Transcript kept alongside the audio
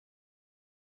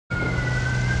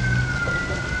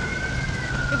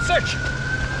search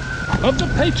of the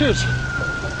painter's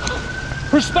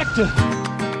perspective.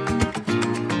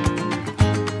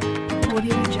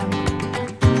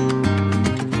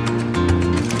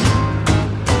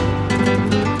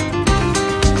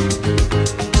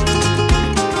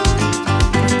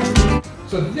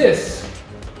 So this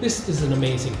is an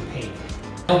amazing painting.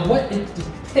 Now what it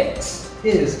depicts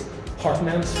is Park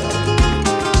Mansfeld.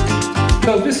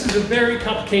 So this is a very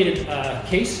complicated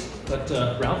case, but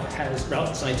Ralph,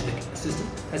 the scientific assistant,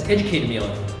 has educated me on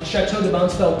it. Chateau de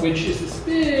Mansfeld, which is this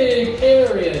big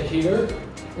area here.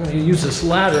 I'm going to use this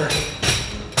ladder.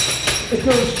 It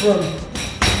goes from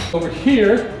over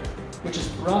here, which is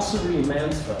Brasserie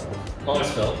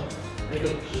Mansfeld, and it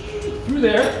goes through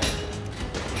there,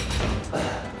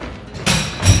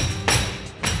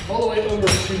 all the way over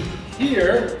to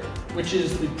here, which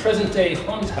is the present-day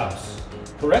Hans house,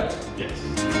 correct? Yes.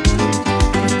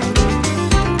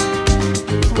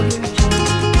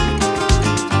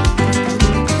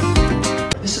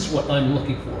 This is what I'm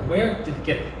looking for. Where did it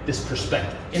get this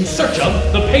perspective? In search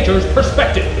of the painter's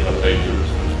perspective. The painter's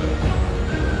perspective.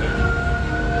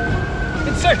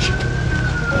 In search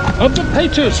of the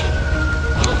painter's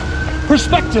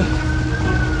perspective.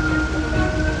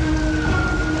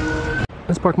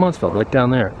 That's Park Mansfeld right down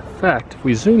there. In fact, if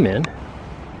we zoom in,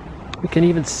 we can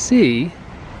even see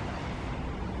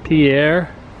Pierre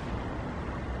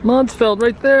Mansfeld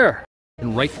right there.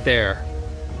 And right there,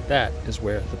 that is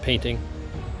where the painting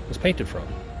was painted from.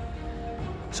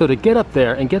 So to get up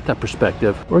there and get that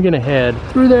perspective, we're gonna head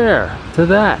through there to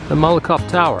that, the Malakoff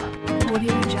Tower.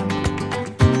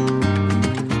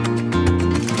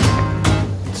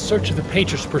 In search of the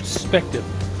painter's perspective.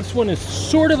 This one is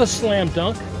sort of a slam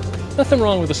dunk. Nothing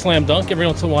wrong with a slam dunk every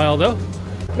once in a while though.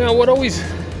 Now what always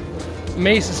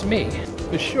amazes me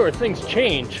is sure things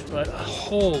change, but a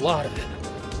whole lot of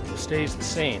it stays the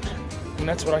same. And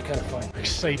that's what I kind of find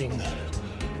exciting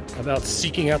about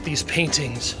seeking out these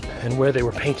paintings and where they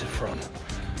were painted from.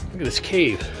 Look at this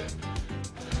cave.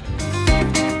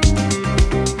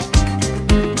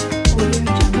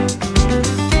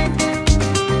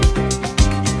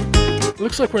 It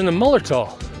looks like we're in the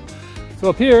Mullertal. So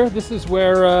up here, this is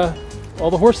where all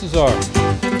the horses are.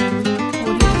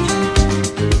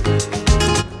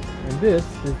 And this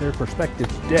is their perspective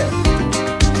deck.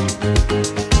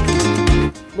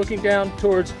 Looking down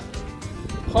towards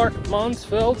Park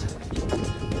Mansfeld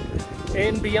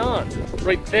and beyond.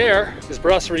 Right there is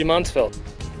Brasserie Mansfeld.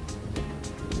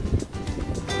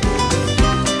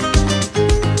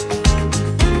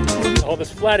 All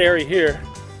this flat area here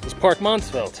is Park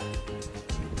Mansfeld.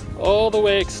 All the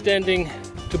way extending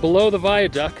to below the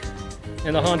viaduct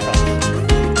and the Hans house.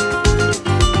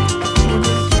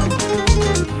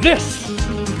 This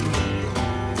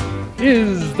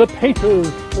is the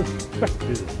painter's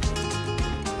perspective.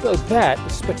 So that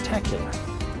is spectacular.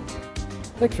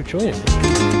 Thanks for joining me.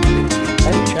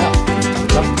 And ciao.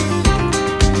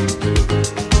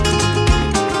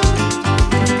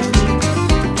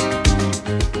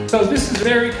 So this is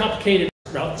very complicated.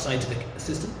 Ralph, the scientific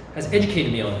assistant, has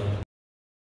educated me on it.